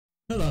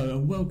Hello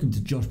and welcome to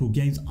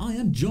JoshPaulGames. I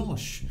am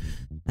Josh,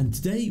 and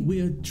today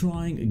we are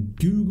trying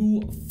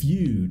Google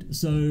Feud.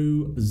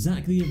 So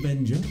Zach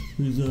TheAvenger,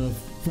 who's a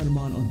friend of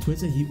mine on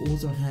Twitter, he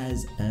also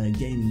has a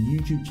gaming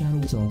YouTube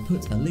channel. So I'll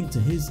put a link to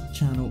his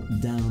channel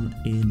down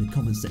in the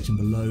comments section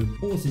below.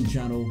 Awesome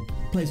channel,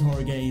 plays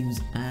horror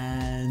games,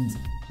 and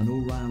an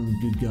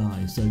all-round good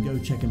guy. So go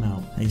check him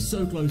out. He's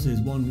so close to his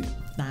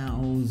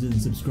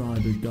 1,000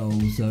 subscribers goal.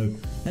 So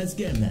let's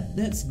get him there.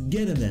 Let's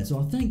get him there. So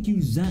I thank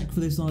you, Zach, for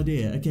this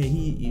idea. Okay,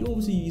 he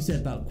obviously you said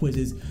about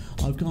quizzes.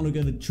 I'm kind of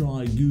going to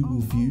try Google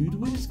Feud,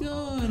 which is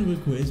kind of a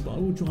quiz, but I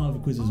will try other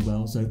quizzes as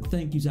well. So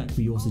thank you, Zach, for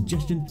your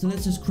suggestion. So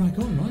let's just crack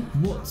on, right?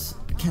 What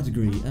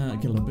category?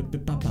 That's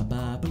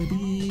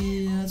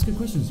good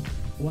questions.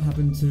 What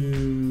happened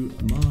to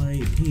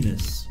my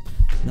penis?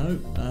 No.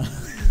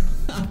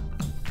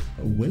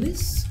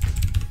 Willis?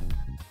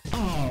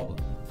 Oh,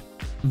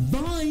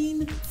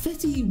 Vine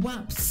Fetty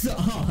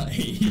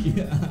Wapsai.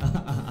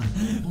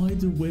 Why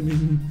do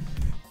women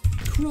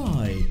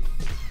cry?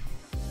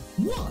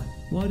 What?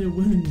 Why do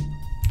women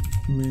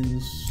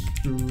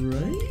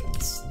menstruate?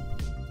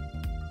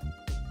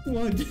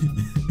 Why do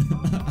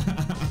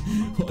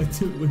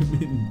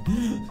women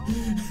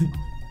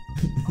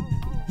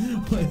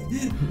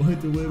why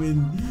do women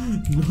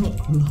not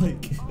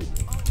like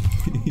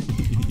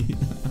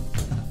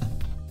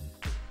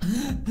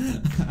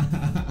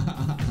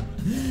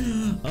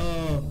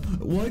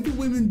why do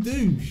women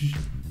douche?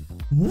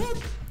 What?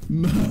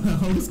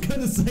 I was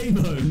gonna say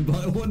moan,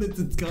 but I wanted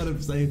to kind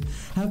of say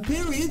have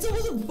periods. I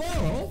wasn't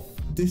far off.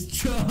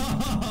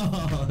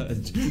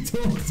 Discharge.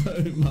 Talk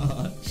so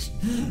much.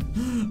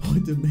 Why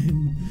do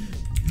men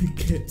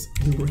get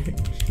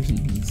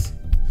erections?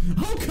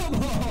 Oh, come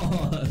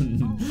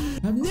on!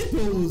 Have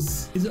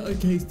nipples. Is it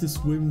okay to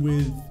swim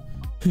with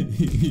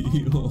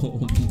your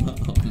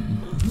mum?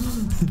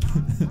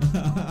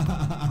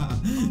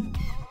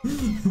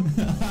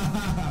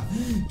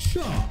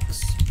 Sharks.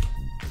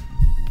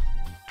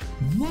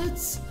 What?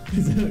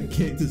 Is it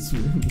okay to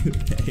swim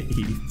with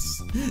AIDS?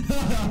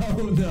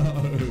 Oh no!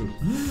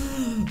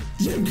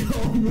 Jim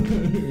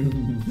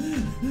Coleman!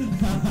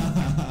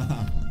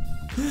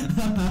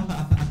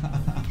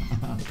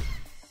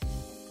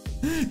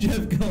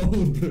 Jeff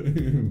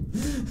Goldblum.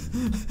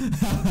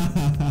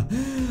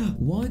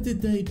 Why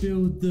did they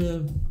build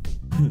the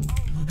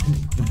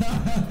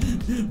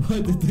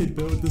why did they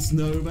build the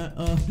snowman?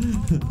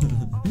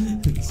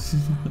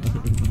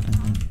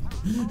 Snowman.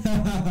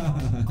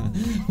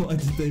 Why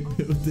did they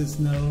build the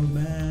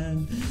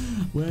snowman?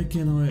 Where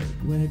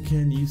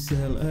can you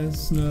sell a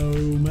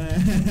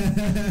snowman?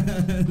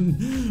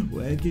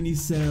 Where can you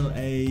sell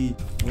a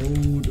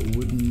old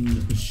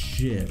wooden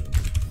ship?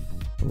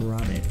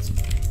 Rabbit.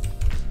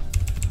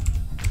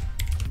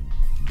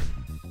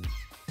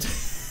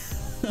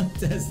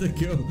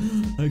 Testicle.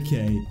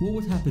 Okay, what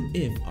would happen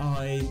if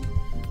I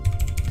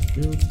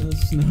built a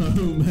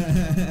snowman?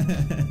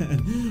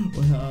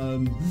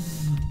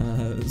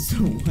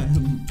 Swam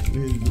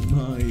with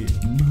my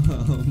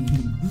mum.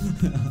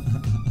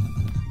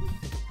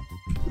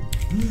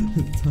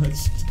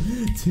 Touched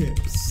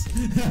tips.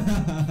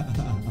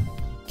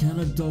 Can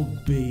a dog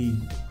be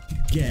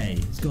gay?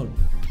 It's got.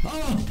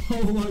 Oh,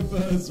 my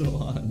first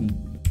one.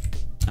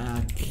 A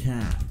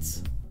cat.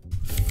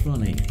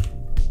 Funny.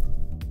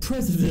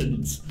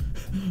 President!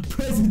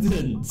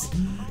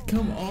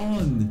 Come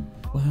on!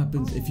 What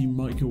happens if you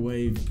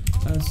microwave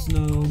a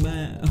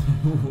snowman?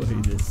 Oh,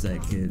 wait a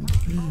second.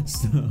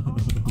 Snowman.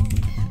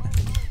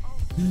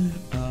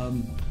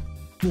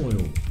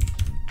 Foil.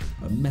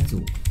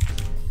 Metal.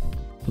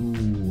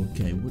 Ooh,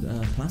 okay. What?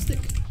 Plastic?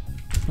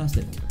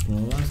 Plastic.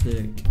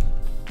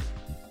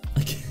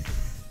 Okay.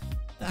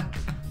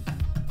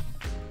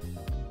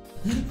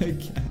 A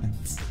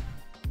cat.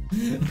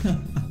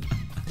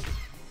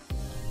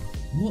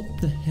 What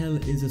the hell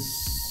is a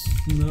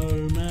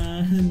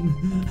snowman?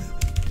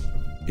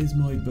 Is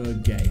my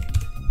bird gay?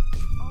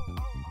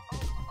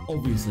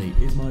 Obviously.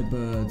 Is my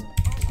bird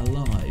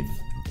alive?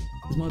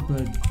 Is my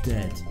bird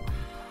dead?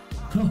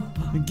 Oh,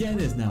 I get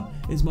this now.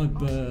 Is my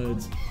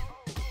bird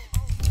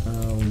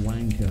a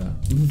wanker?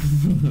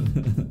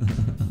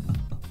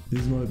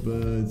 Is my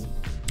bird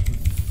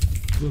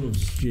full of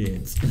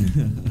shit?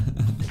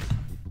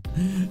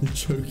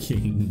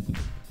 Choking.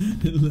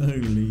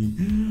 Lonely.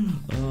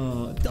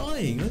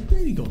 Dying. I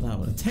barely got that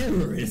one. A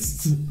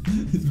terrorist.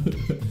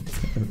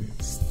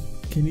 Terrorist.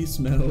 Can you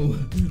smell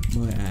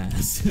my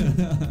ass?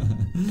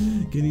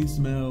 Can you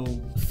smell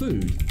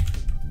food?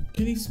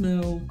 Can you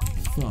smell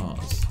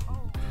farts?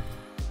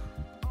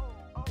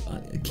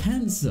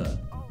 Cancer.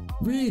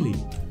 Really?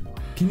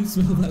 Can you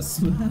smell that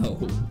smell?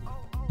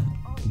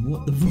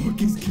 What the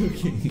Rock is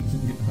cooking?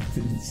 I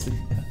didn't see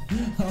that.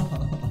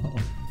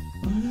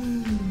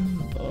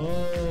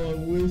 Oh, I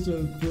wish I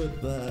put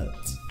that.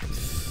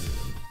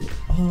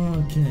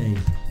 Okay.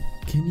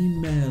 Can you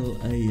mail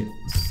a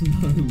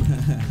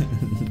snowman?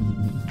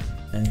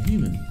 A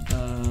human?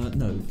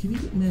 No. Can you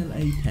mail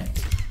a pet?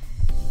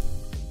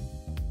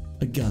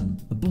 A gun?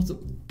 A bottle?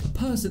 A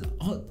person?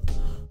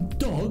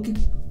 Dog?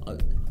 I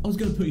was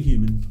going to put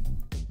human.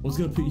 I was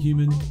going to put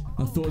human.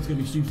 I thought it was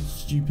going to be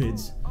stupid.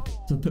 So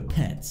I put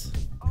pet.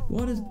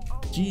 Why does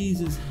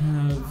Jesus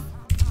have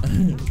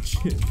a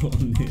chip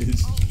on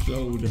his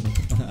shoulder?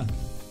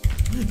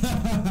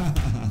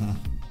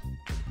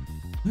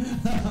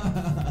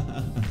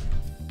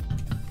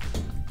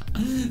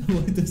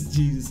 Why does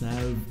Jesus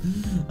have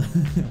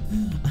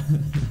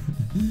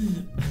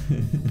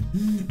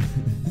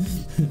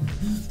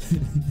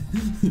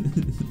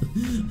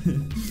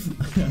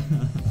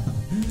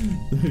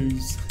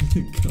those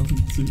come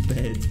to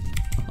bed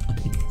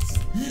eyes?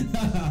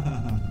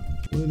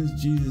 Why does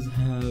Jesus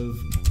have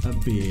a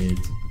beard?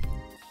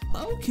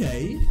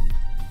 Okay,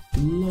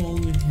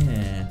 long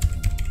hair.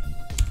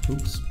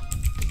 Oops.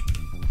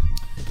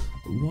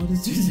 Why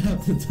does Jesus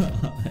have to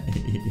die?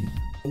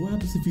 What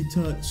happens if you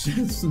touch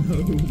a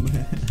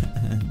snowman?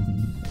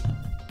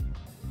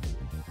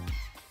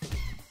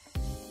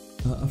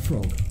 A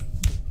frog.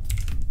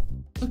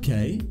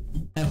 Okay.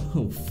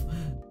 Elf.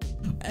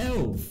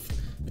 Elf.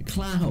 A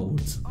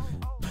cloud.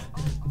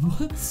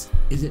 What?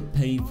 Is it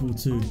painful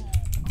to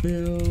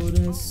build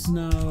a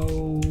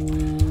snowman?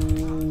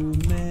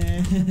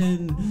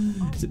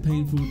 Is it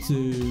painful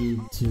to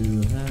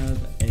have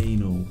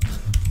anal?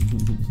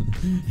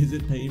 Is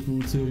it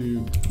painful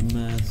to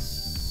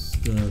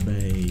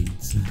masturbate?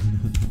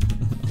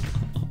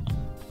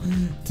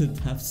 To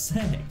have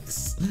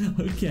sex?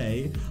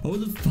 Okay, I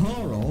wasn't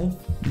far off.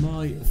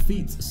 My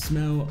feet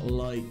smell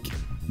like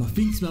feet. My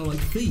feet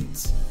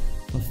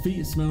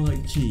smell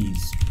like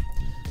cheese.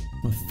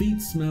 My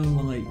feet smell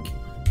like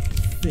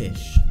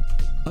fish.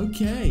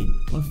 Okay,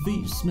 my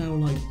feet smell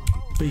like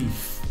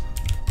beef.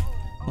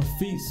 My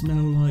feet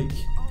smell like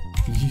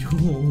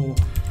your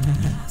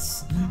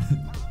ass.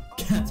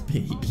 Cat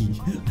pee.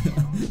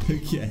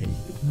 Okay,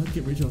 how to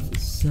get rich off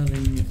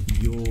selling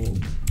your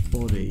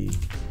body?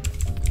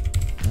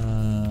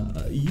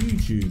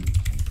 YouTube.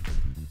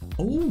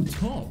 Oh,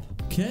 top.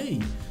 Okay,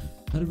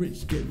 how to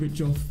get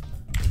rich off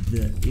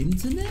the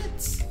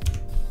internet?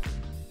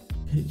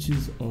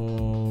 Pictures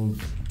of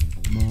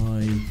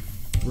my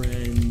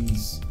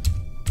friend's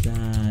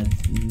dad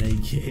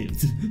naked.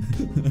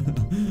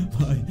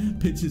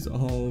 Pictures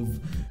of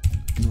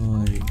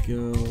my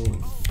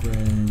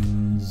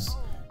girlfriend's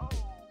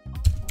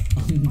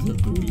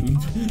underboob.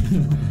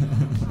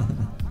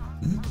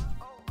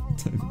 I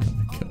don't have a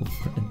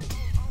girlfriend.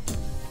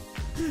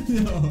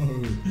 No,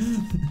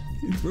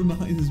 it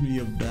reminds me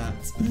of that.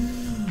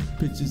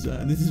 Pictures,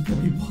 and this is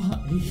probably why.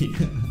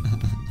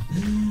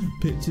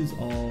 Pictures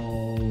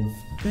of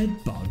bed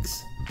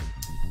bugs.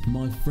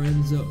 My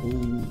friends are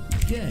all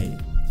gay.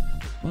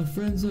 My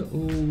friends are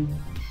all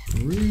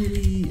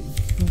really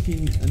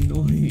fucking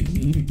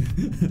annoying.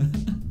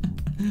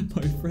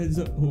 My friends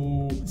are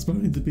all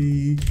aspiring to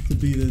be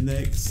the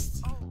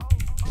next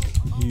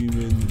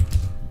human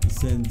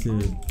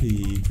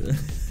centipede.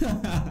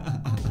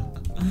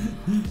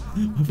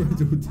 My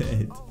friends are all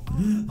dead.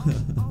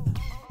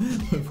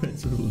 My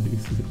friends are all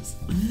losers.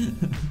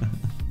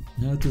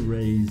 How to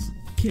raise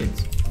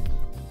kids?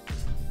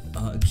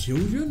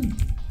 Children?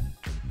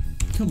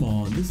 Come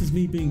on, this is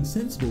me being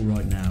sensible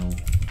right now.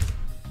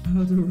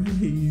 How to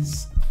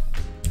raise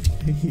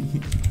a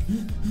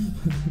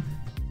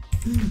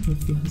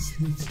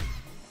sausage?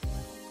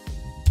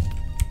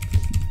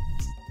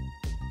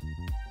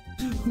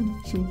 I'm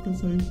not sure if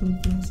that's how you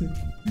pronounce it.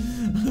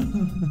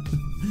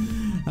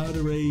 How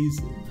to raise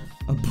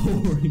a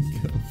boring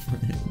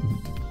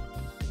girlfriend.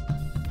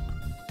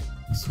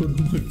 I sold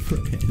all my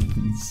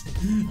friends.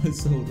 I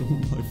sold all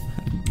my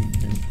family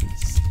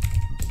members.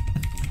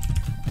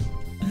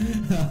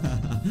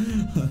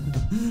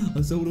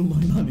 I sold all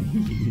my money.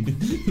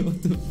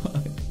 What the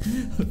fuck?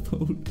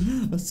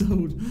 I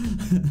sold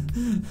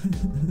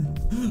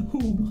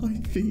all my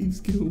thieves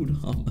guild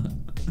armor.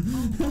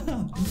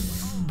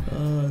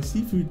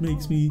 Seafood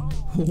makes me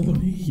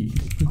horny.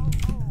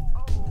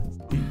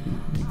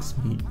 Seafood makes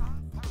me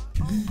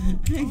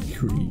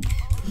angry.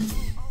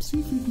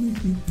 Seafood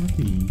makes me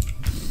happy.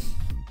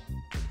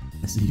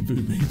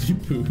 Seafood makes me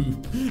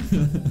poop.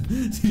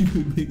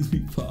 Seafood makes me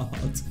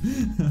fart.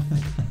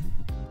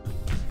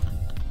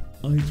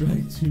 I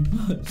drank too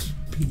much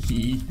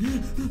pee.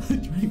 I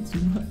drank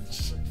too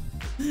much.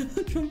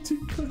 I drank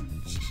too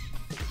much.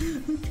 I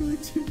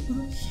drank too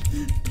much.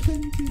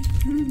 Plenty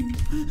poo.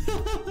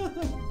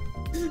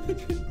 I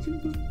drank too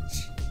much.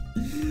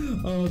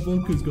 Oh,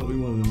 vodka's got me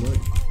one of them,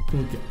 right?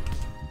 Vodka.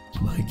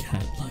 My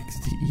cat likes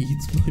to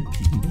eat my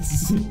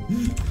penis.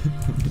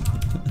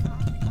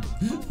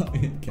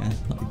 My cat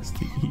likes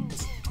to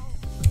eat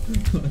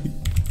my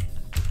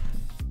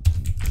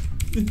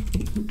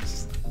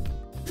nipples.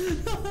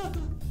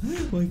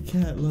 My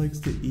cat likes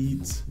to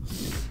eat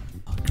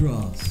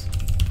grass.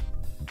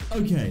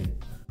 Okay.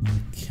 My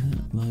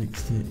cat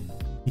likes to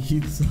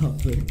eat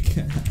other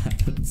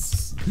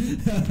cats.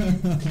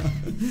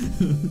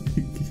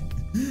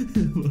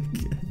 My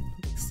cat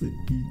likes to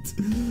eat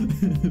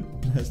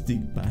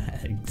plastic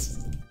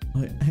bags. I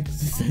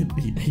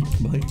accidentally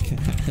ate my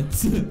cat.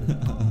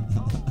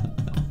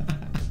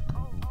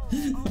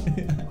 I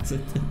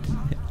accidentally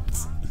ate.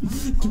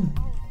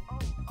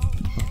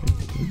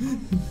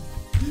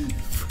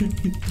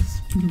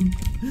 Friends poop.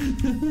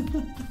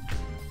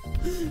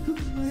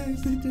 I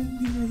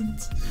accidentally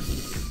ate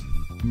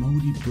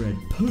moldy bread.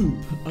 Poop.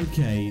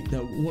 Okay,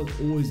 that was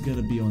always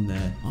gonna be on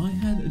there. I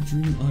had a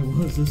dream I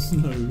was a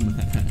snowman.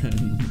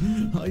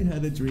 I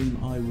had a dream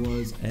I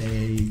was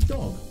a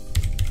dog.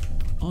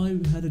 I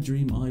had a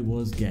dream I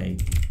was gay.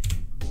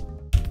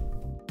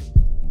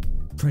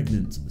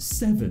 Pregnant.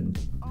 7.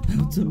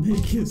 How to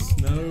make a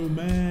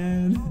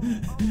snowman.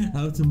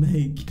 How to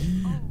make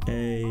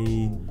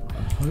a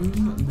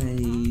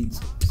homemade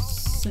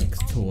sex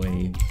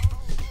toy.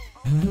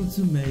 How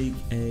to make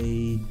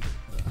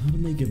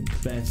a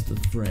best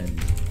friend.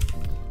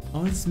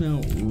 I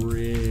smell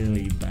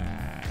really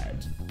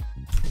bad.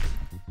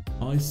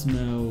 I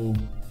smell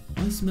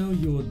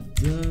your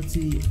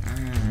dirty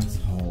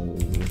asshole.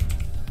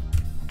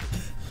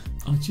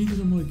 I cheated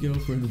on my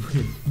girlfriend with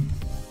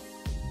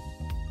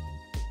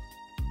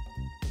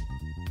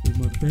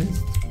my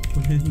best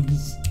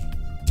friend's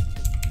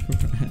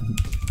grandma.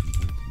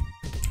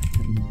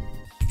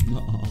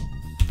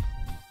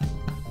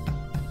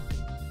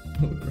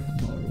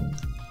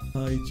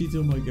 I cheated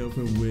on my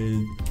girlfriend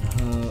with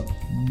her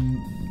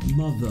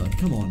mother.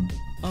 Come on.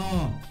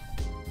 Ah!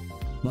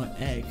 My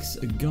ex,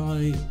 a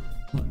guy.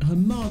 Her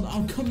mum.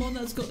 Oh, come on,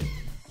 that's got.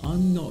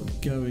 I'm not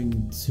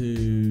going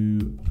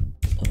to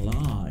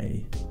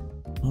lie.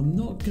 I'm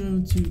not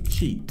going to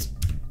cheat.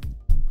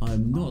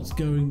 I'm not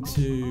going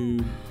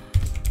to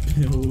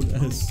build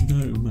a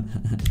snowman.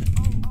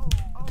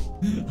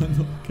 I'm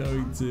not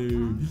going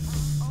to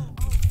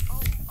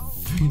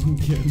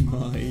finger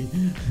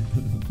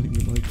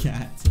my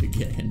cat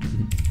again.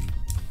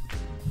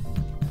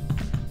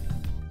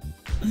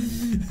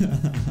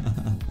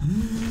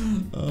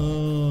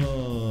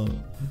 Oh,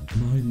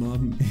 my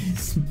mum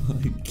is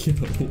my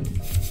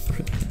girlfriend.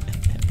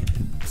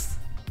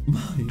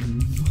 My mum.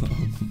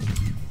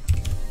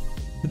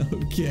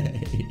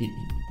 Okay,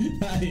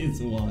 that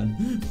is one.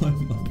 My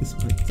mum is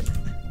my dad.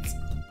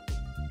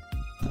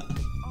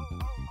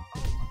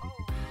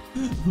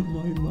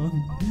 My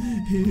mum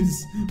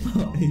is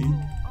my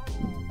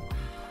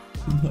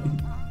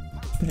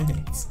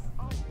pet.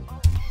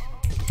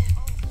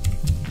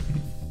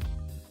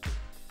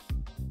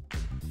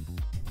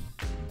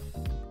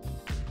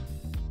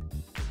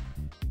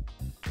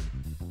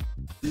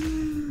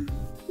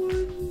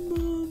 My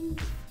mum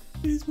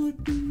is my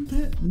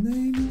pet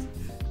name.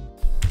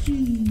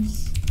 Jeez.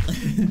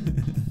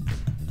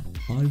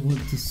 I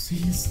want to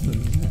see a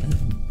snowman.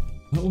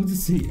 I want to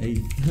see a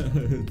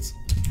third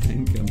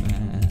anger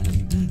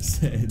man,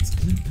 said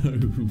no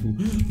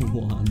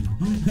one.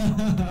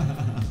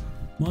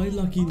 My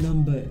lucky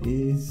number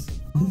is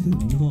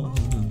not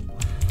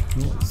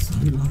so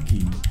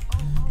lucky.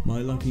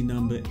 My lucky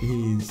number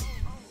is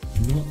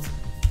not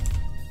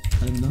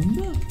a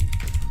number.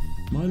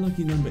 My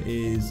lucky number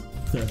is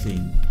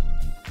 13.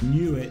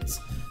 Knew it.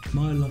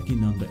 My lucky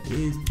number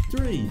is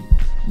 3.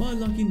 My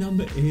lucky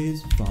number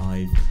is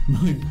 5.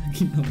 My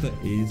lucky number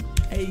is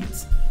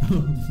 8.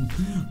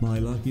 My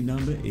lucky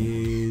number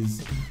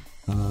is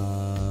what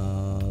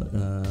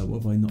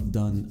have I not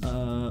done?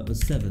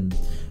 7.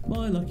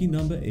 My lucky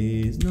number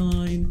is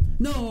 9.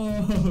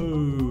 No!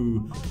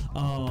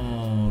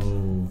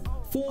 Oh,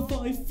 4,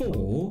 5,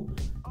 4,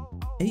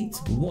 8.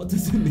 What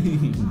does it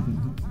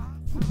mean?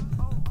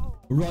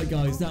 Right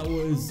guys, that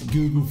was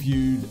Google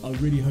Feud. I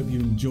really hope you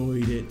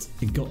enjoyed it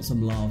and got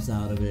some laughs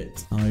out of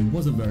it. I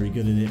wasn't very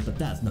good at it, but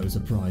that's no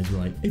surprise,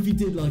 right? If you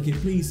did like it,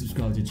 please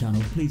subscribe to the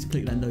channel. Please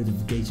click that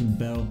notification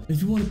bell.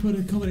 If you want to put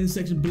a comment in the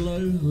section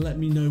below, let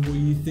me know what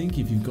you think.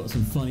 If you've got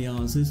some funny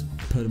answers,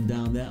 put them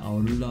down there. I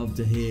would love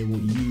to hear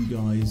what you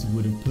guys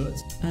would have put.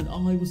 And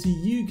I will see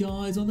you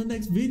guys on the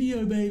next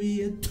video,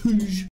 baby.